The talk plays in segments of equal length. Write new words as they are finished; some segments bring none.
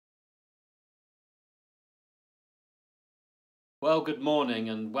Well, good morning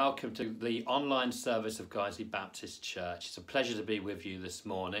and welcome to the online service of Guiseley Baptist Church. It's a pleasure to be with you this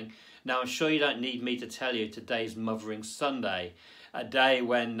morning. Now, I'm sure you don't need me to tell you today's Mothering Sunday, a day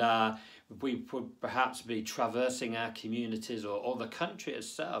when we would perhaps be traversing our communities or the country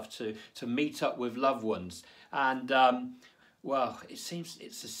itself to meet up with loved ones. And, well, it seems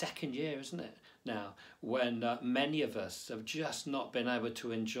it's the second year, isn't it, now, when many of us have just not been able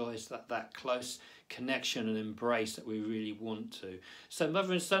to enjoy that close connection and embrace that we really want to. So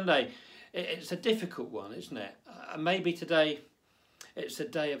Mothering Sunday, it's a difficult one, isn't it? Maybe today it's a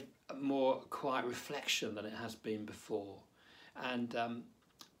day of more quiet reflection than it has been before. And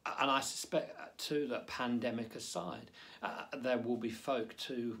I suspect too that pandemic aside, there will be folk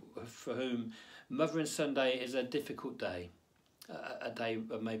too for whom Mothering Sunday is a difficult day. A day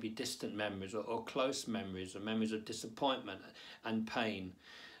of maybe distant memories or close memories or memories of disappointment and pain.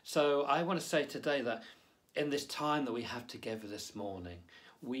 So I want to say today that in this time that we have together this morning,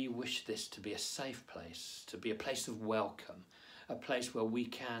 we wish this to be a safe place, to be a place of welcome, a place where we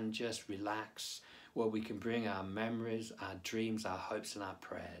can just relax, where we can bring our memories, our dreams, our hopes and our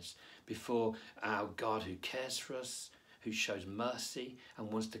prayers before our God who cares for us, who shows mercy and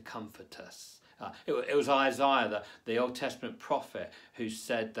wants to comfort us. It was Isaiah, the Old Testament prophet, who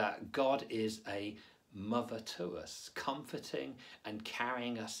said that God is a mother to us, comforting and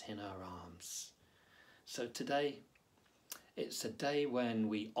carrying us in her arms. So today, it's a day when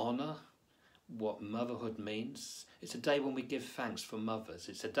we honour what motherhood means. It's a day when we give thanks for mothers.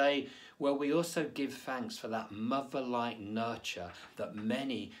 It's a day where we also give thanks for that mother-like nurture that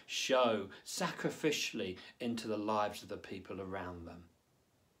many show sacrificially into the lives of the people around them.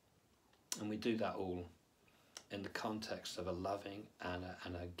 And we do that all in the context of a loving and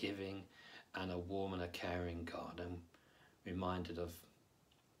a giving and a warm and a caring God. I'm reminded of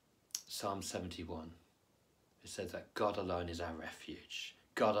Psalm 71. It says that God alone is our refuge.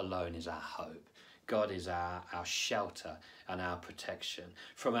 God alone is our hope. God is our shelter and our protection.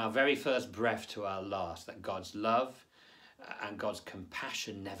 From our very first breath to our last, that God's love and God's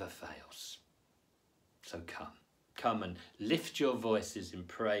compassion never fails. So come and lift your voices in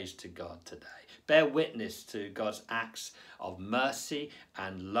praise to God today. Bear witness to God's acts of mercy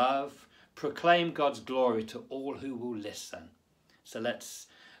and love. Proclaim God's glory to all who will listen. So let's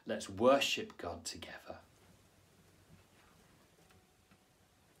worship God together.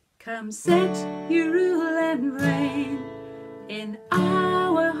 Come set your rule and reign in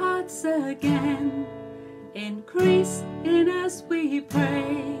our hearts again. Increase in us, we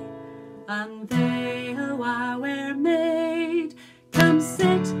pray. Unveil why we're made. Come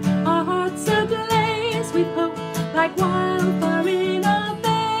set our hearts ablaze with hope, like wildfire in our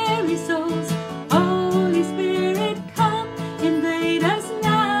very souls. Holy Spirit, come invade us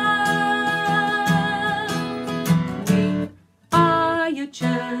now. We are your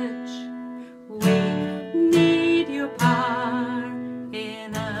church. We need your power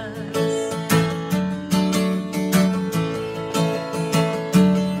in us.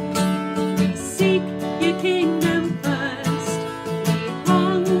 We seek your kingdom first. We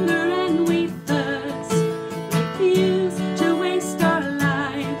hunger and we thirst. Refuse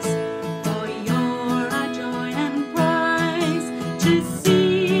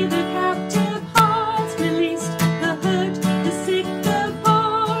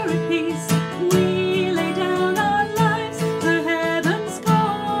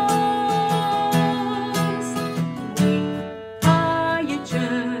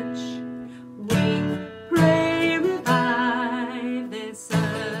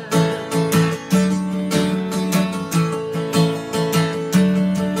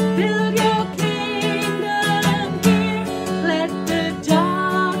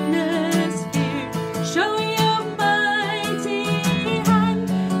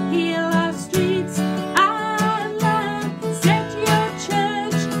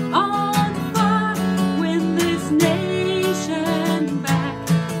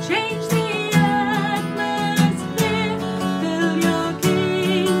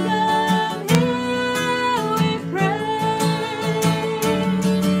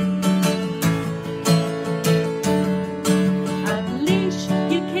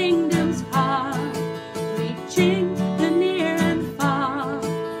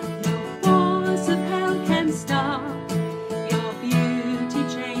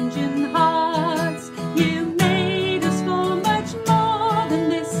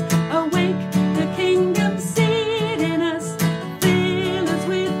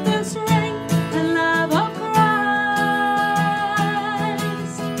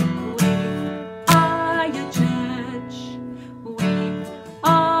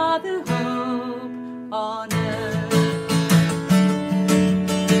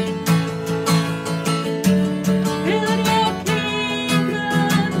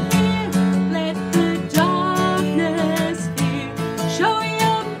show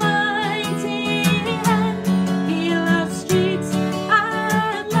your mighty hand, heal our streets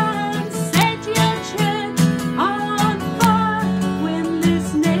and land, set your church on fire, win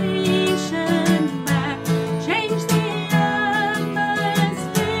this nation back, change the atmosphere,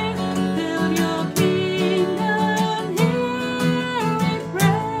 build your kingdom here, we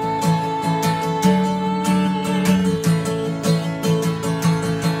pray.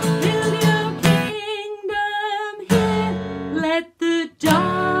 Build your kingdom here, let the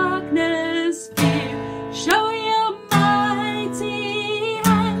darkness fear, show your mighty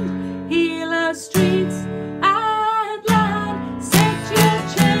hand, heal our streets and land, set your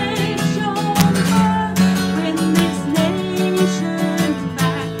church on fire, win this nation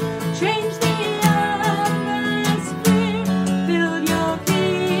back, change the atmosphere, build your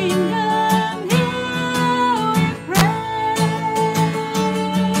kingdom here, we pray.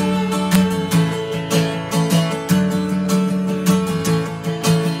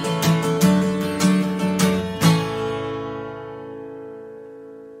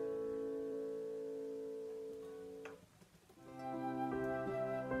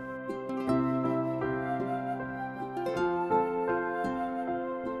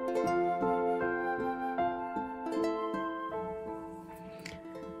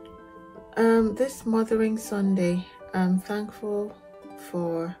 This Mothering Sunday, I'm thankful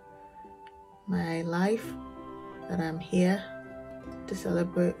for my life, that I'm here to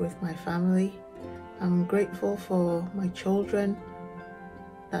celebrate with my family. I'm grateful for my children,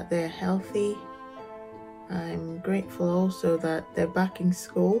 that they're healthy. I'm grateful also that they're back in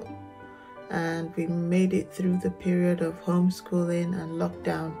school and we made it through the period of homeschooling and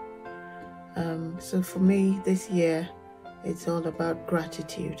lockdown. So for me this year, it's all about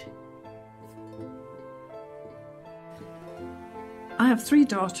gratitude. I have 3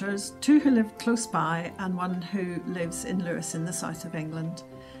 daughters, 2 who live close by and 1 who lives in Lewis in the south of England.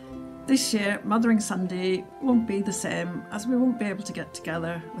 This year, Mothering Sunday won't be the same, as we won't be able to get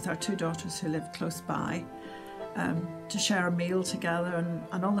together with our 2 daughters who live close by to share a meal together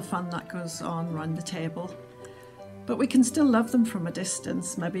and all the fun that goes on around the table. But we can still love them from a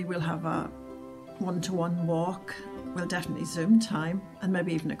distance. Maybe we'll have a one-to-one walk, we'll definitely Zoom time, and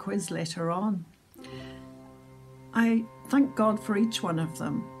maybe even a quiz later on. I thank God for each one of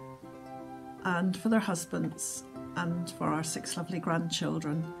them, and for their husbands, and for our 6 lovely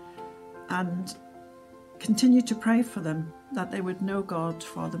grandchildren, and continue to pray for them, that they would know God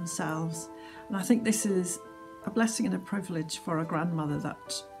for themselves. And I think this is a blessing and a privilege for a grandmother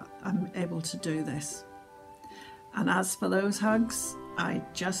that I'm able to do this. And as for those hugs, I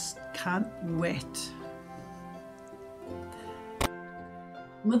just can't wait.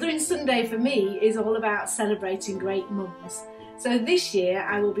 Mothering Sunday for me is all about celebrating great mums. So this year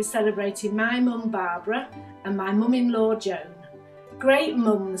I will be celebrating my mum Barbara and my mum-in-law Joan. Great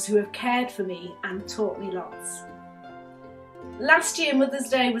mums who have cared for me and taught me lots. Last year Mother's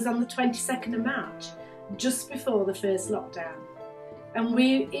Day was on the 22nd of March, just before the first lockdown. And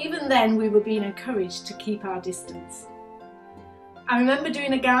even then we were being encouraged to keep our distance. I remember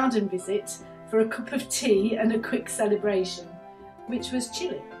doing a garden visit for a cup of tea and a quick celebration, which was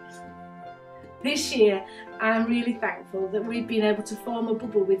chilly. This year I am really thankful that we've been able to form a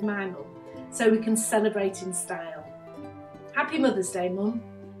bubble with my mum so we can celebrate in style. Happy Mother's Day, Mum.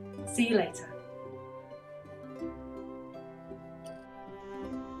 See you later.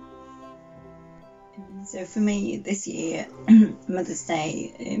 So for me this year, Mother's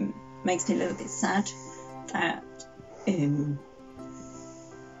Day makes me a little bit sad that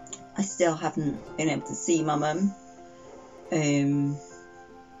I still haven't been able to see my mum.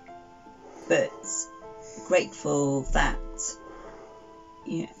 But grateful that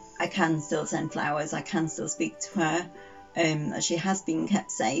I can still send flowers, I can still speak to her, that she has been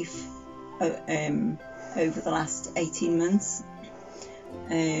kept safe over the last 18 months.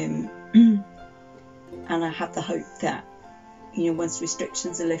 And I have the hope that once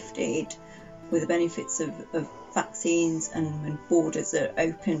restrictions are lifted, with the benefits of vaccines and when borders are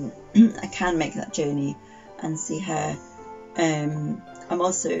open, I can make that journey and see her.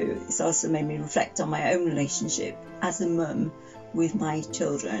 It's also made me reflect on my own relationship as a mum with my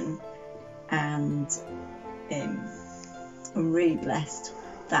children, and I'm really blessed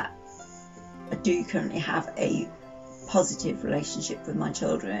that I do currently have a positive relationship with my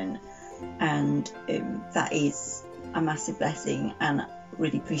children, and that is a massive blessing and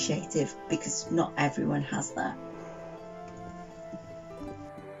really appreciative, because not everyone has that.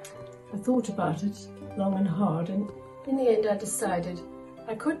 I thought about it long and hard, and in the end I decided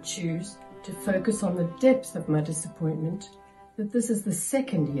I could choose to focus on the depth of my disappointment that this is the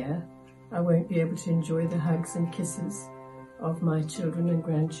second year I won't be able to enjoy the hugs and kisses of my children and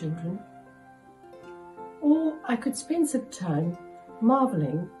grandchildren. Or I could spend some time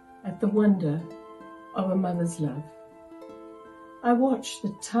marvelling at the wonder of a mother's love. I watch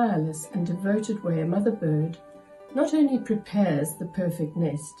the tireless and devoted way a mother bird not only prepares the perfect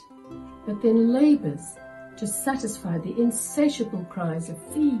nest, but then labours to satisfy the insatiable cries of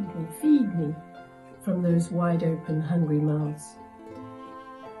feed me, from those wide-open, hungry mouths.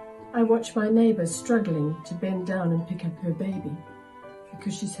 I watch my neighbour struggling to bend down and pick up her baby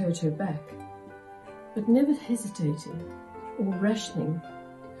because she's hurt her back, but never hesitating or rationing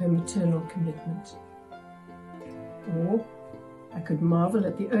her maternal commitment. Or I could marvel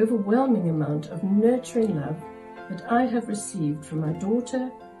at the overwhelming amount of nurturing love that I have received from my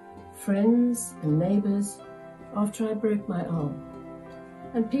daughter, friends and neighbours after I broke my arm,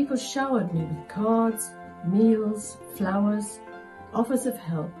 and people showered me with cards, meals, flowers, offers of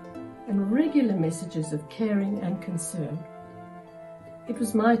help, and regular messages of caring and concern. It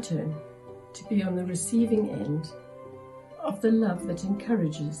was my turn to be on the receiving end of the love that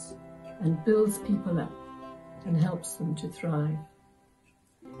encourages and builds people up and helps them to thrive.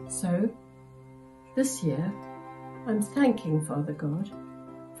 So, this year, I'm thanking Father God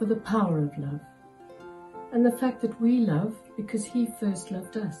for the power of love and the fact that we love because He first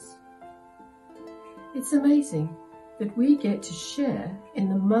loved us. It's amazing that we get to share in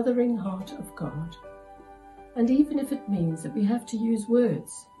the mothering heart of God, and even if it means that we have to use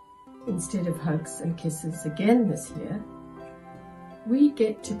words instead of hugs and kisses again this year, we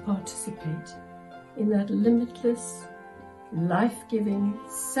get to participate in that limitless, life-giving,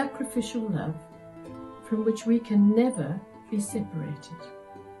 sacrificial love from which we can never be separated,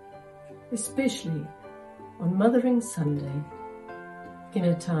 especially on Mothering Sunday in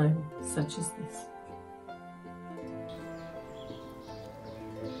a time such as this.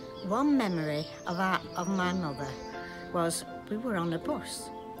 One memory of my mother was we were on a bus.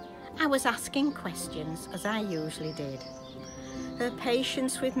 I was asking questions as I usually did. Her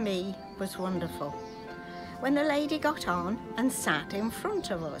patience with me was wonderful. When the lady got on and sat in front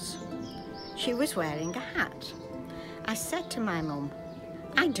of us, she was wearing a hat. I said to my mum,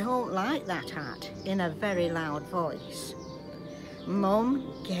 "I don't like that hat," in a very loud voice.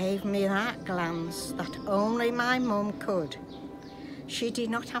 Mum gave me that glance that only my mum could. She did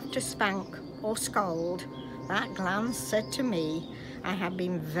not have to spank or scold. That glance said to me I had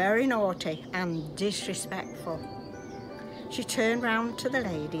been very naughty and disrespectful. She turned round to the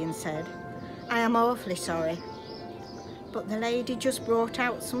lady and said, "I am awfully sorry." But the lady just brought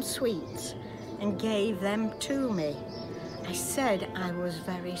out some sweets and gave them to me. I said I was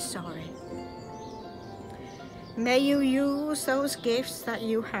very sorry. May you use those gifts that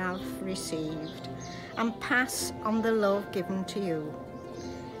you have received and pass on the love given to you.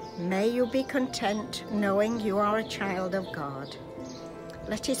 May you be content knowing you are a child of God.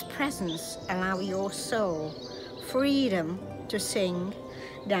 Let His presence allow your soul freedom to sing,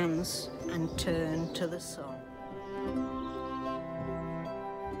 dance, and turn to the song.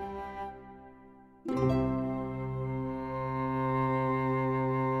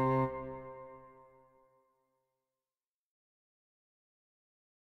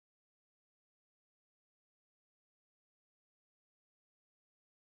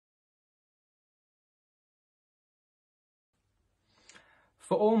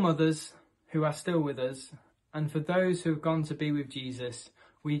 For all mothers who are still with us, and for those who have gone to be with Jesus,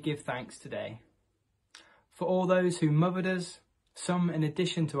 we give thanks today. For all those who mothered us, some in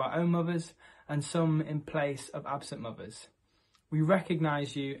addition to our own mothers, and some in place of absent mothers, we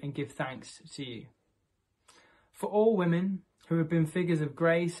recognise you and give thanks to you. For all women who have been figures of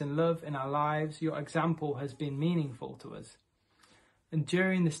grace and love in our lives, your example has been meaningful to us. And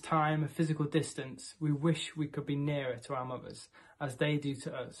during this time of physical distance, we wish we could be nearer to our mothers, as they do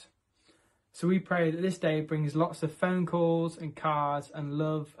to us. So we pray that this day brings lots of phone calls and cards and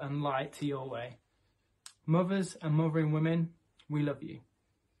love and light to your way. Mothers and mothering women, we love you.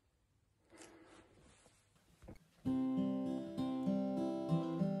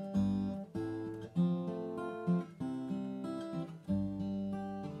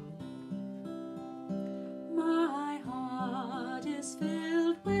 My heart is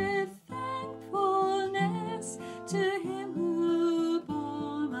filled with thankfulness to Him who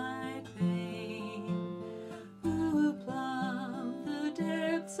bore my pain, who plumbed the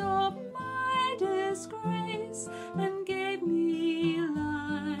depths of my disgrace and gave me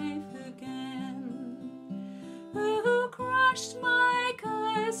life again, who crushed my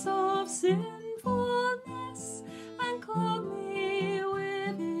curse of sinfulness and clothed me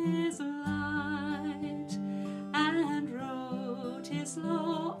with His light, and wrote His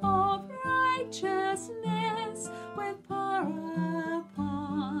law of righteousness with power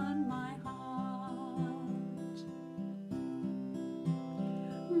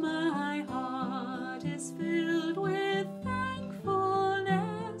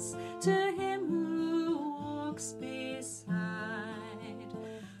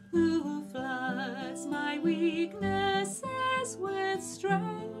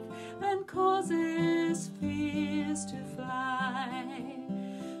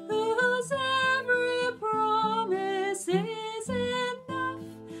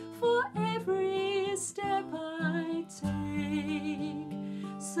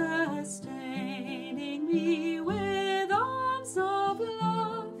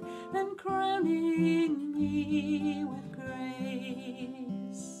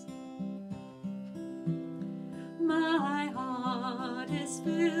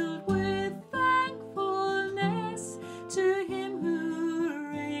filled with thankfulness to him who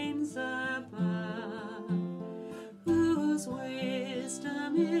reigns above, whose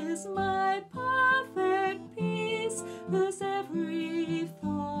wisdom is my perfect peace, whose every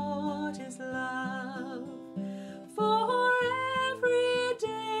thought is love. For every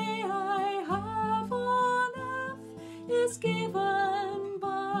day I have on earth is given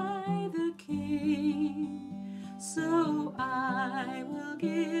by the King, so I will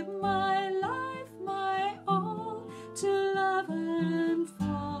give my life, my all, to love and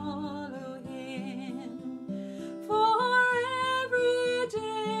follow him. For every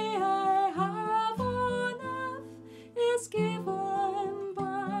day I have on earth is given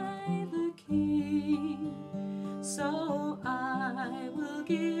by the King, so I will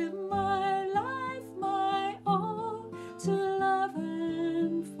give my life, my all, to love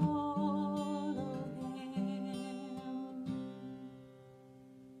and follow him.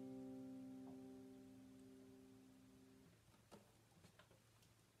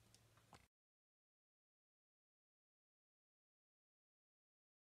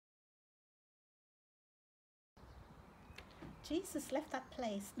 Jesus left that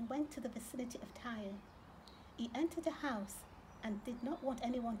place and went to the vicinity of Tyre. He entered a house and did not want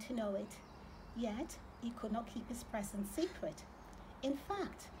anyone to know it, yet he could not keep his presence secret. In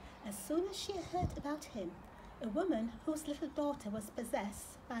fact, as soon as she heard about him, a woman whose little daughter was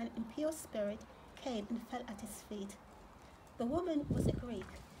possessed by an impure spirit came and fell at his feet. The woman was a Greek,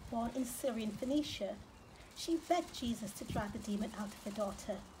 born in Syrian Phoenicia. She begged Jesus to drive the demon out of her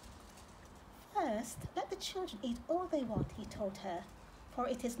daughter. First, let the children eat all they want, he told her, for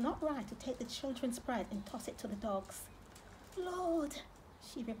it is not right to take the children's bread and toss it to the dogs. Lord,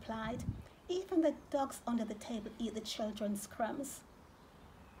 she replied, even the dogs under the table eat the children's crumbs.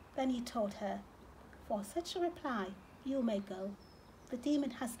 Then he told her, for such a reply, you may go. The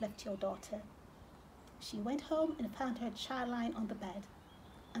demon has left your daughter. She went home and found her child lying on the bed,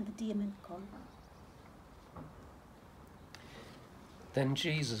 and the demon gone. Then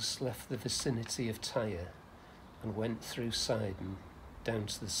Jesus left the vicinity of Tyre and went through Sidon down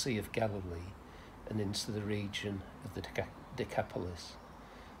to the Sea of Galilee and into the region of the Decapolis.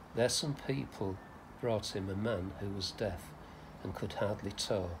 There some people brought him a man who was deaf and could hardly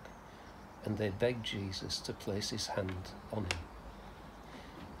talk, and they begged Jesus to place his hand on him.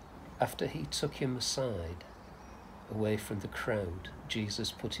 After he took him aside, away from the crowd,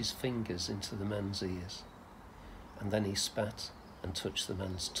 Jesus put his fingers into the man's ears, and then he spat and touched the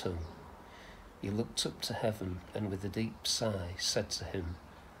man's tongue. He looked up to heaven and with a deep sigh said to him,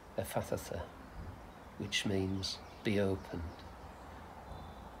 Ephphatha, which means, be opened.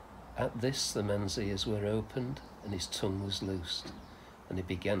 At this the man's ears were opened and his tongue was loosed, and he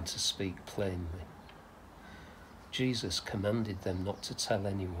began to speak plainly. Jesus commanded them not to tell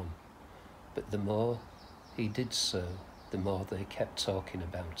anyone, but the more he did so, the more they kept talking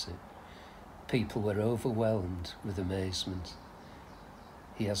about it. People were overwhelmed with amazement.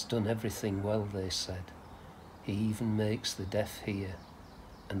 He has done everything well, they said. He even makes the deaf hear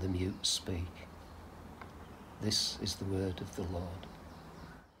and the mute speak. This is the word of the Lord.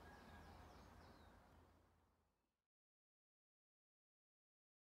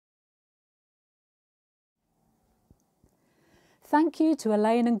 Thank you to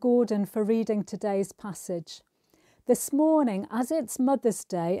Elaine and Gordon for reading today's passage. This morning, as it's Mother's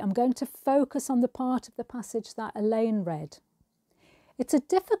Day, I'm going to focus on the part of the passage that Elaine read. It's a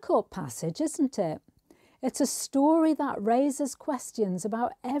difficult passage, isn't it? It's a story that raises questions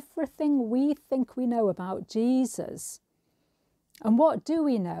about everything we think we know about Jesus. And what do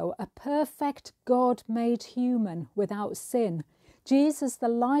we know? A perfect God made human without sin. Jesus, the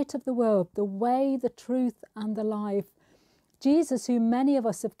light of the world, the way, the truth and the life. Jesus, who many of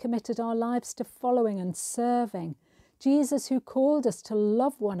us have committed our lives to following and serving. Jesus, who called us to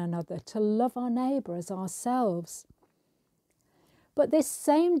love one another, to love our neighbour as ourselves. But this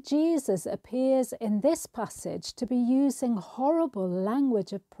same Jesus appears in this passage to be using horrible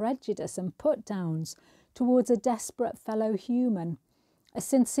language of prejudice and put-downs towards a desperate fellow human, a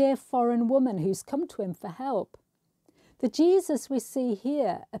sincere foreign woman who's come to him for help. The Jesus we see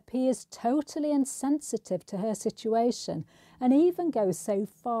here appears totally insensitive to her situation and even goes so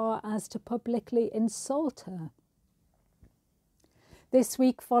far as to publicly insult her. This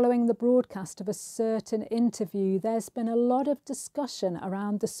week, following the broadcast of a certain interview, there's been a lot of discussion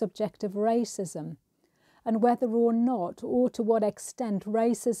around the subject of racism and whether or not, or to what extent,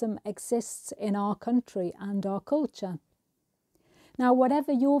 racism exists in our country and our culture. Now,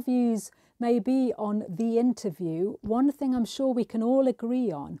 whatever your views may be on the interview, one thing I'm sure we can all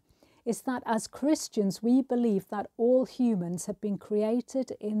agree on is that as Christians we believe that all humans have been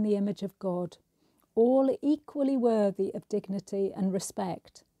created in the image of God, all equally worthy of dignity and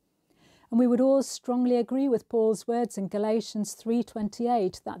respect. And we would all strongly agree with Paul's words in Galatians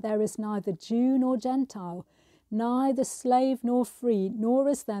 3:28 that there is neither Jew nor Gentile, neither slave nor free, nor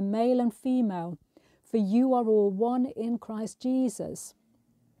is there male and female, for you are all one in Christ Jesus.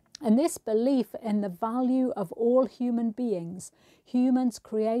 And this belief in the value of all human beings, humans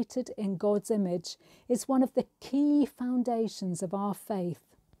created in God's image, is one of the key foundations of our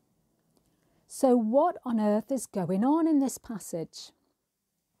faith. So what on earth is going on in this passage?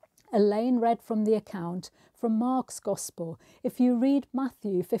 Elaine read from the account from Mark's Gospel. If you read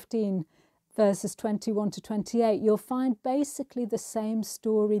Matthew 15, verses 21 to 28, you'll find basically the same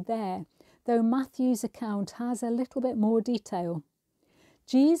story there, though Matthew's account has a little bit more detail.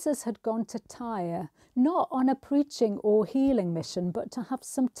 Jesus had gone to Tyre, not on a preaching or healing mission, but to have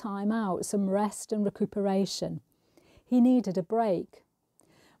some time out, some rest and recuperation. He needed a break.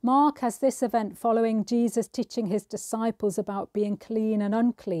 Mark has this event following Jesus teaching his disciples about being clean and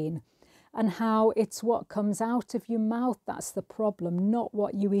unclean, and how it's what comes out of your mouth that's the problem, not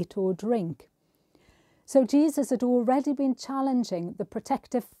what you eat or drink. So Jesus had already been challenging the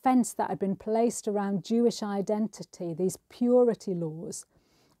protective fence that had been placed around Jewish identity, these purity laws,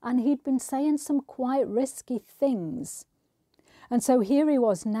 and he'd been saying some quite risky things. And so here he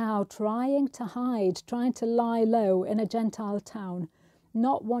was now trying to hide, trying to lie low in a Gentile town,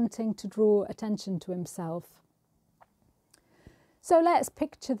 not wanting to draw attention to himself. So let's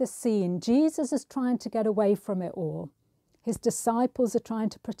picture the scene. Jesus is trying to get away from it all. His disciples are trying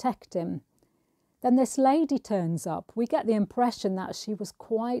to protect him. Then this lady turns up. We get the impression that she was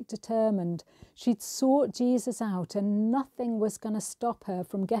quite determined. She'd sought Jesus out and nothing was going to stop her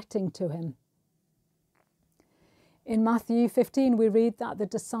from getting to him. In Matthew 15, we read that the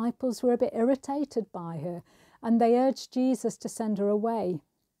disciples were a bit irritated by her and they urged Jesus to send her away.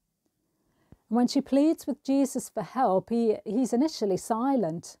 When she pleads with Jesus for help, he's initially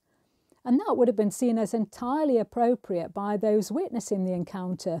silent. And that would have been seen as entirely appropriate by those witnessing the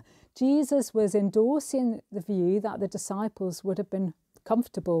encounter. Jesus was endorsing the view that the disciples would have been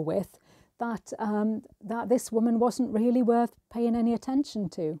comfortable with, that this woman wasn't really worth paying any attention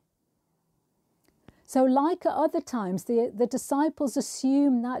to. So like at other times, the disciples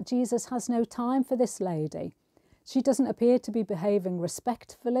assume that Jesus has no time for this lady. She doesn't appear to be behaving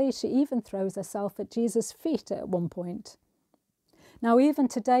respectfully. She even throws herself at Jesus' feet at one point. Now, even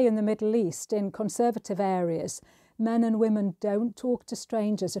today in the Middle East, in conservative areas, men and women don't talk to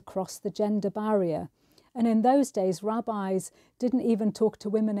strangers across the gender barrier. And in those days, rabbis didn't even talk to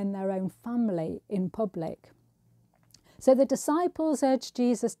women in their own family in public. So the disciples urged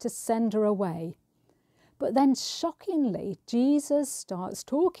Jesus to send her away. But then, shockingly, Jesus starts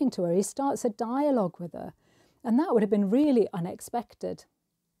talking to her. He starts a dialogue with her. And that would have been really unexpected.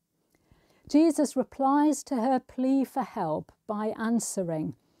 Jesus replies to her plea for help by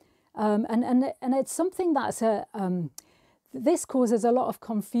answering. And it's something that's this causes a lot of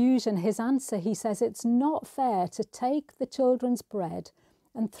confusion. His answer, he says, it's not fair to take the children's bread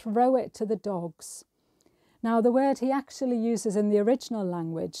and throw it to the dogs. Now, the word he actually uses in the original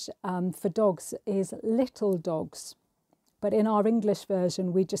language for dogs is little dogs. But in our English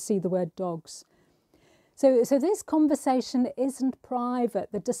version, we just see the word dogs. So this conversation isn't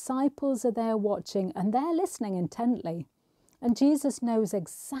private. The disciples are there watching and they're listening intently. And Jesus knows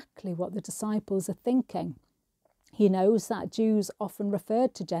exactly what the disciples are thinking. He knows that Jews often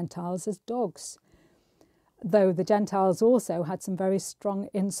referred to Gentiles as dogs, though the Gentiles also had some very strong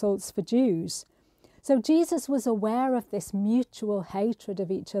insults for Jews. So Jesus was aware of this mutual hatred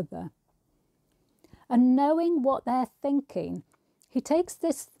of each other. And knowing what they're thinking, he takes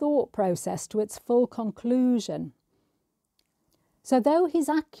this thought process to its full conclusion. So though he's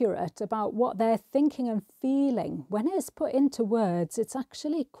accurate about what they're thinking and feeling, when it's put into words, it's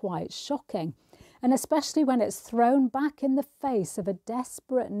actually quite shocking. And especially when it's thrown back in the face of a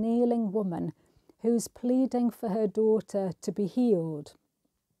desperate kneeling woman who's pleading for her daughter to be healed.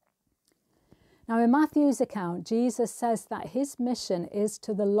 Now in Matthew's account, Jesus says that his mission is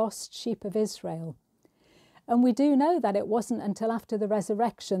to the lost sheep of Israel. And we do know that it wasn't until after the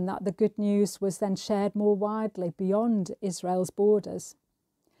resurrection that the good news was then shared more widely beyond Israel's borders.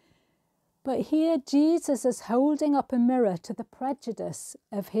 But here Jesus is holding up a mirror to the prejudice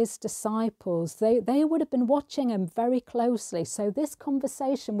of his disciples. They would have been watching him very closely. So this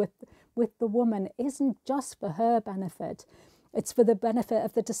conversation with the woman isn't just for her benefit. It's for the benefit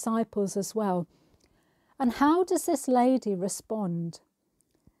of the disciples as well. And how does this lady respond?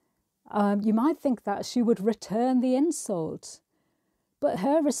 You might think that she would return the insult. But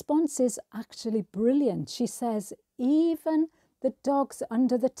her response is actually brilliant. She says, even the dogs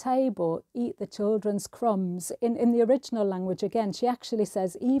under the table eat the children's crumbs. In the original language, again, she actually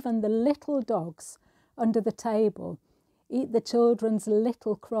says, even the little dogs under the table eat the children's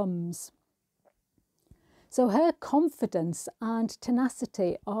little crumbs. So her confidence and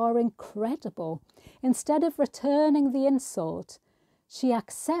tenacity are incredible. Instead of returning the insult, she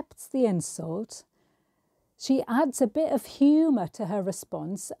accepts the insult. She adds a bit of humour to her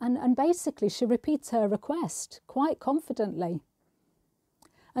response and basically she repeats her request quite confidently.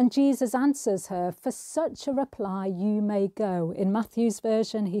 And Jesus answers her, "For such a reply you may go." In Matthew's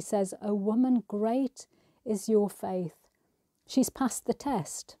version, he says, "O woman, great is your faith." She's passed the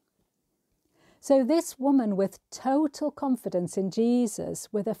test. So this woman with total confidence in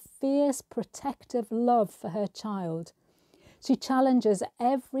Jesus, with a fierce protective love for her child, she challenges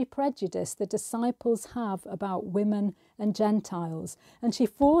every prejudice the disciples have about women and Gentiles, and she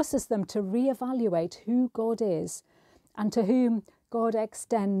forces them to reevaluate who God is and to whom God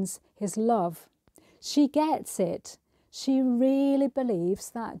extends his love. She gets it. She really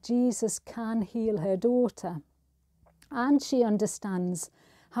believes that Jesus can heal her daughter. And she understands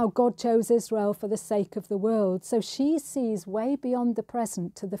how God chose Israel for the sake of the world. So she sees way beyond the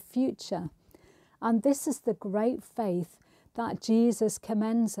present to the future. And this is the great faith that Jesus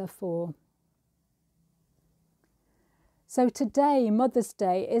commends her for. So today, Mother's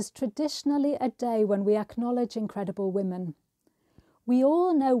Day, is traditionally a day when we acknowledge incredible women. We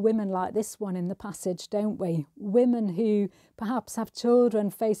all know women like this one in the passage, don't we? Women who perhaps have children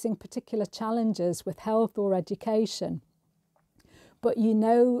facing particular challenges with health or education. But you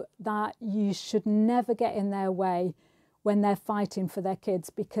know that you should never get in their way when they're fighting for their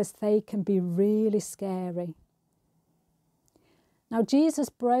kids, because they can be really scary. Now, Jesus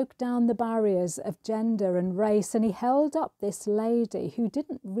broke down the barriers of gender and race, and he held up this lady who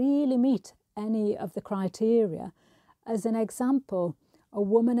didn't really meet any of the criteria as an example, a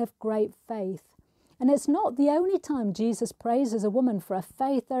woman of great faith. And it's not the only time Jesus praises a woman for her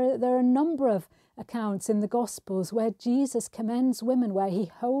faith. There are a number of accounts in the Gospels where Jesus commends women, where he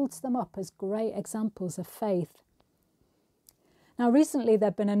holds them up as great examples of faith. Now, recently there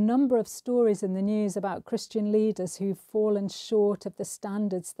have been a number of stories in the news about Christian leaders who've fallen short of the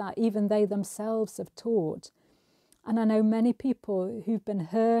standards that even they themselves have taught. And I know many people who've been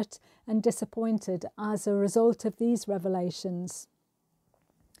hurt and disappointed as a result of these revelations.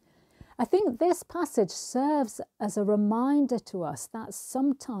 I think this passage serves as a reminder to us that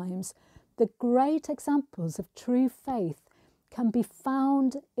sometimes the great examples of true faith can be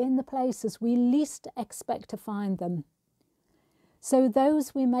found in the places we least expect to find them. So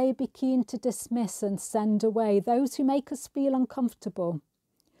those we may be keen to dismiss and send away, those who make us feel uncomfortable,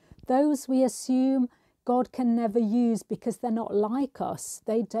 those we assume God can never use because they're not like us,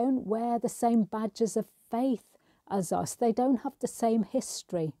 they don't wear the same badges of faith as us, they don't have the same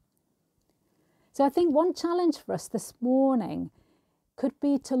history. So I think one challenge for us this morning could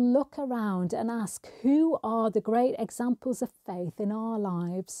be to look around and ask, who are the great examples of faith in our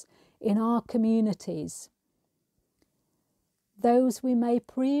lives, in our communities? Those we may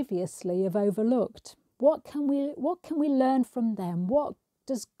previously have overlooked. What can we learn from them? What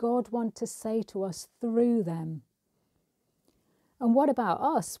does God want to say to us through them? And what about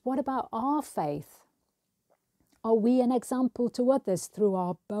us? What about our faith? Are we an example to others through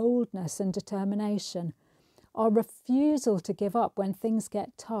our boldness and determination, our refusal to give up when things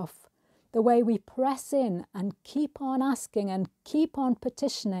get tough, the way we press in and keep on asking and keep on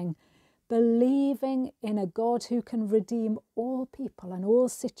petitioning, believing in a God who can redeem all people and all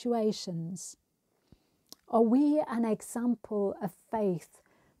situations? Are we an example of faith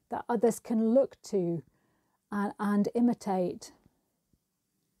that others can look to and imitate?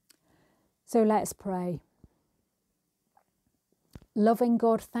 So let's pray. Loving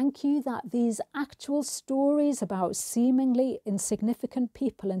God, thank you that these actual stories about seemingly insignificant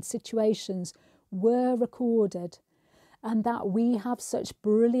people and situations were recorded, and that we have such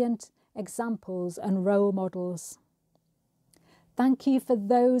brilliant examples and role models. Thank you for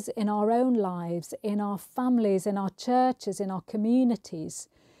those in our own lives, in our families, in our churches, in our communities,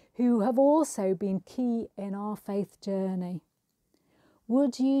 who have also been key in our faith journey.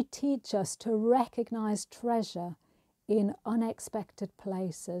 Would you teach us to recognise treasure in unexpected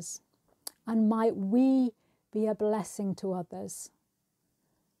places, and might we be a blessing to others.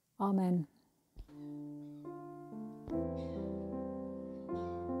 Amen.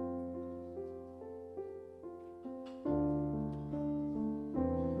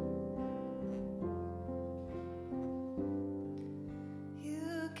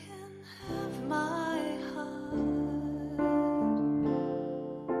 You can have my heart.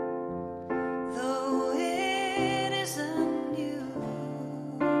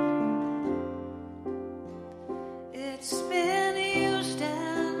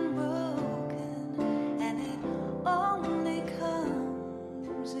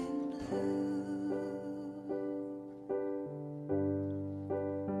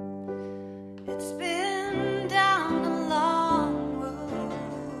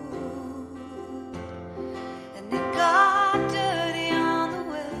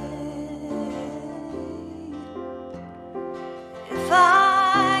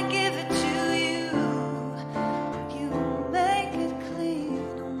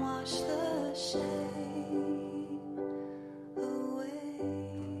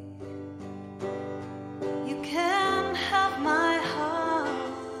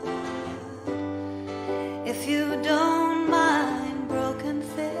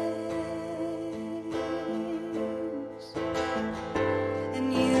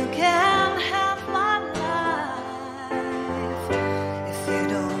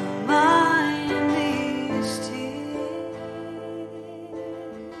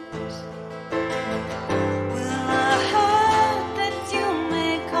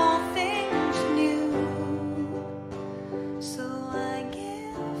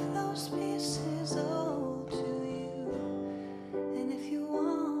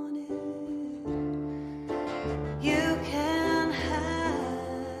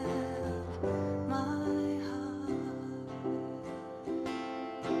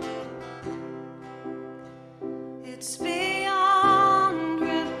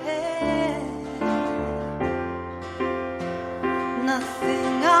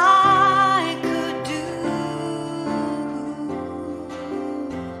 I could do.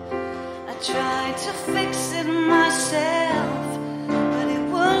 I tried to fix it myself, but it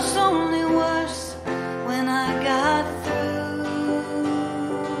was only worse when I got through.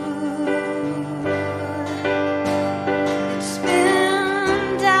 It's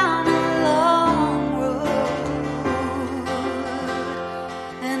been down a long road,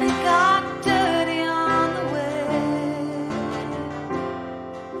 and it got dirty on the way.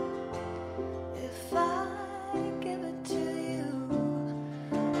 If I give it to you,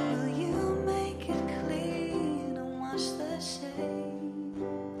 will you make it clean and wash the shame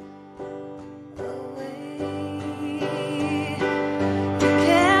away? You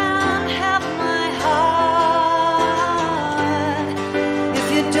can't have my heart if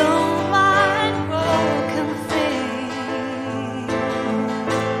you don't mind broken things.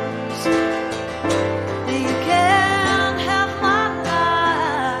 You can't have my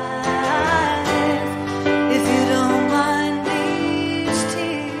life if you don't mind these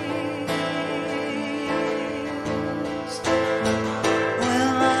tears.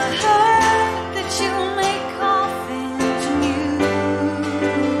 Well, I heard that you make all things new,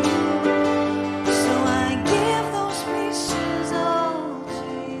 so I give those pieces all to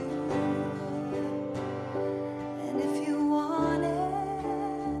you. And if you want it,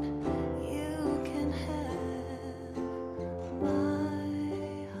 you can have my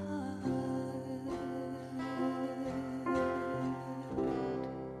heart.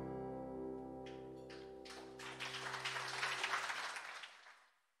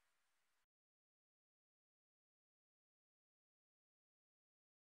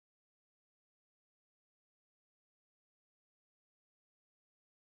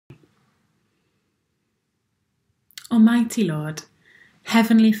 Almighty Lord,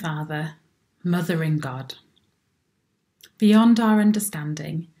 Heavenly Father, Mothering God, beyond our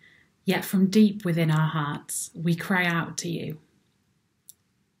understanding, yet from deep within our hearts, we cry out to you.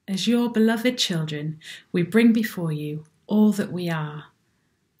 As your beloved children, we bring before you all that we are: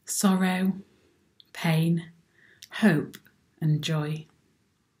 sorrow, pain, hope, and joy.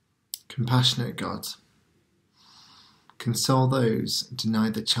 Compassionate God, console those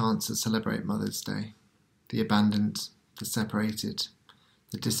denied the chance to celebrate Mother's Day, the abandoned, the separated,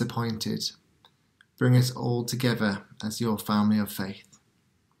 the disappointed. Bring us all together as your family of faith.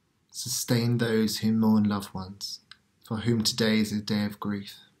 Sustain those who mourn loved ones, for whom today is a day of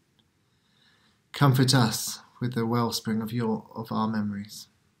grief. Comfort us with the wellspring of our memories.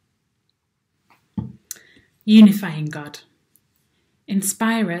 Unifying God,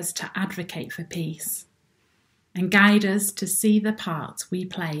 inspire us to advocate for peace, and guide us to see the part we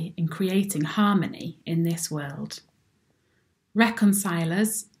play in creating harmony in this world. Reconcile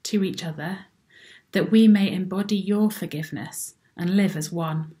us to each other, that we may embody your forgiveness and live as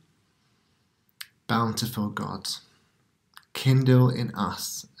one. Bountiful God, kindle in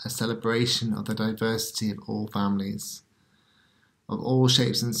us a celebration of the diversity of all families, of all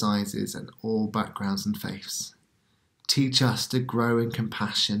shapes and sizes and all backgrounds and faiths. Teach us to grow in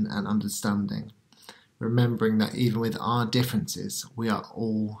compassion and understanding, remembering that even with our differences, we are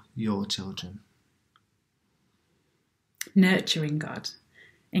all your children. Nurturing God,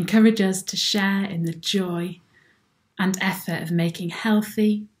 encourage us to share in the joy and effort of making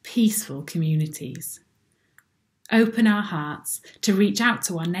healthy, peaceful communities. Open our hearts to reach out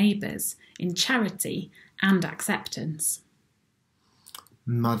to our neighbours in charity and acceptance.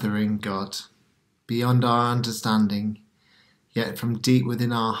 Mothering God, beyond our understanding, yet from deep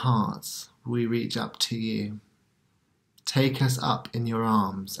within our hearts, we reach up to you. Take us up in your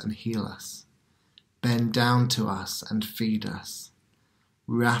arms and heal us. Bend down to us and feed us.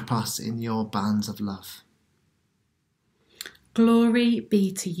 Wrap us in your bands of love. Glory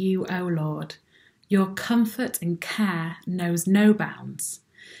be to you, O Lord. Your comfort and care knows no bounds.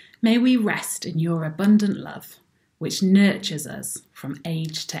 May we rest in your abundant love, which nurtures us from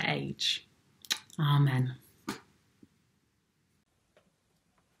age to age. Amen.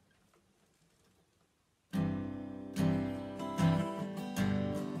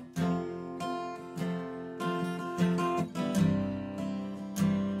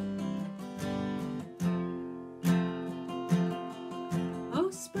 Oh,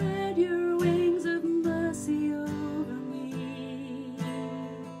 spread your wings of mercy over me,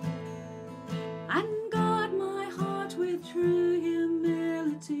 and guard my heart with true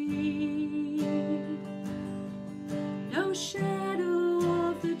humility.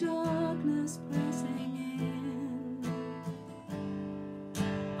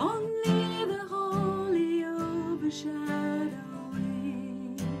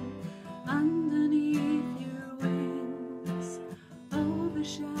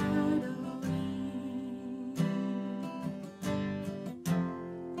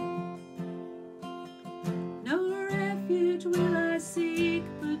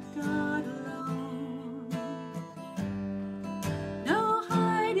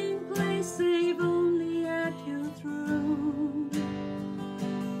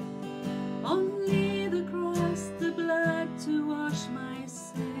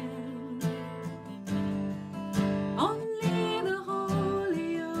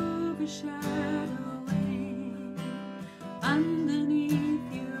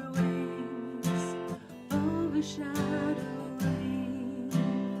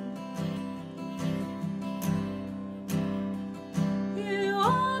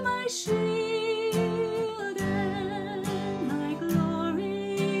 shield and my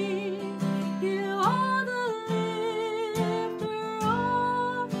glory. You are the lifter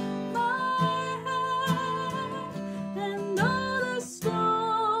of my head, and though the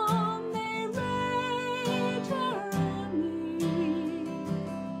storm may rage around me,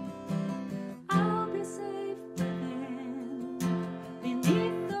 I'll be safe within,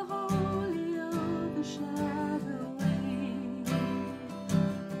 beneath the holy overshadowing.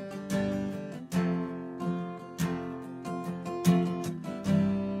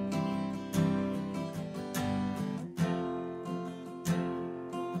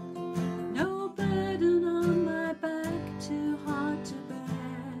 No burden on my back, too hard to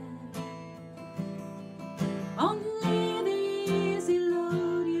bear. Only the easy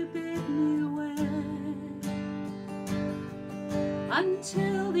load you bid me wear.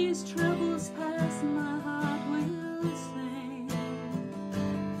 Until these troubles pass, my heart will sing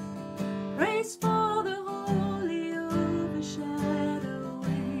praise for the holy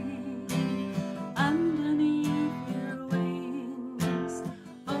overshadowing. Underneath your wings,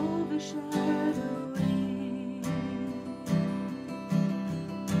 overshadowing.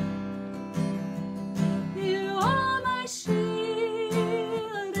 You are my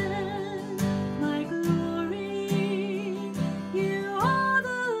shield and my glory. You are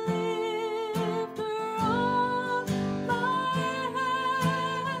the lifter of my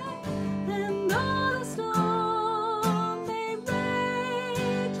head, and though the storm may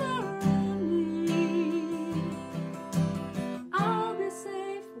rage around me, I'll be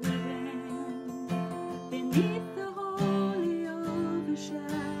safe within, beneath the holy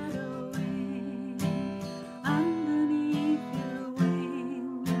overshadowing. Underneath your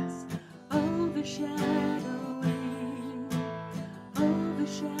wings, overshadowing,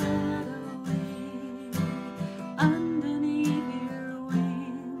 overshadowing. Underneath your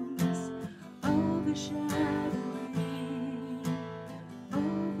wings, overshadowing,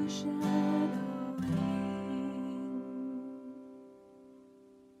 overshadowing.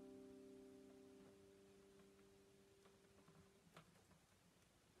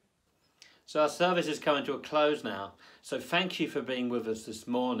 So our service is coming to a close now. So thank you for being with us this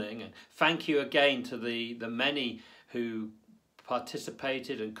morning, and thank you again to the many who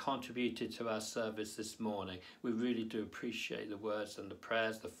participated and contributed to our service this morning. We really do appreciate the words and the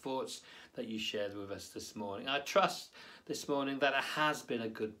prayers, the thoughts that you shared with us this morning. I trust this morning that it has been a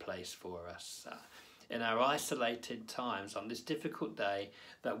good place for us. In our isolated times on this difficult day,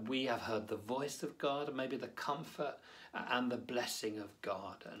 that we have heard the voice of God and maybe the comfort and the blessing of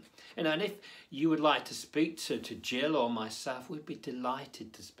God. And if you would like to speak to Jill or myself, we'd be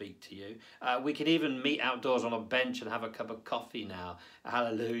delighted to speak to you. We can even meet outdoors on a bench and have a cup of coffee now.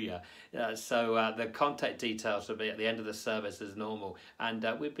 Hallelujah. So the contact details will be at the end of the service as normal. And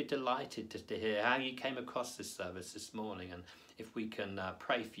we'd be delighted to hear how you came across this service this morning, and if we can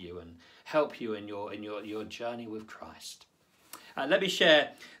pray for you and help you in your journey with Christ. Let me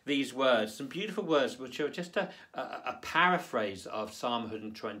share these words, some beautiful words which are just a paraphrase of Psalm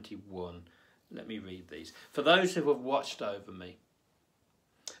 121. Let me read these. For those who have watched over me,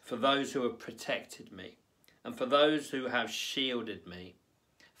 for those who have protected me, and for those who have shielded me,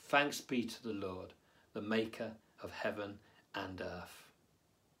 thanks be to the Lord, the maker of heaven and earth.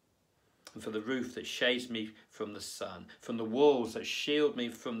 And for the roof that shades me from the sun, from the walls that shield me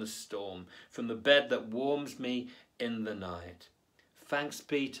from the storm, from the bed that warms me in the night. Thanks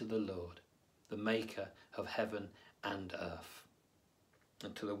be to the Lord, the maker of heaven and earth.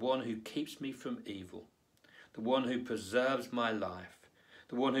 And to the one who keeps me from evil, the one who preserves my life,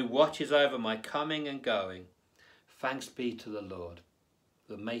 the one who watches over my coming and going. Thanks be to the Lord,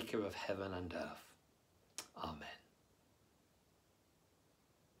 the maker of heaven and earth. Amen.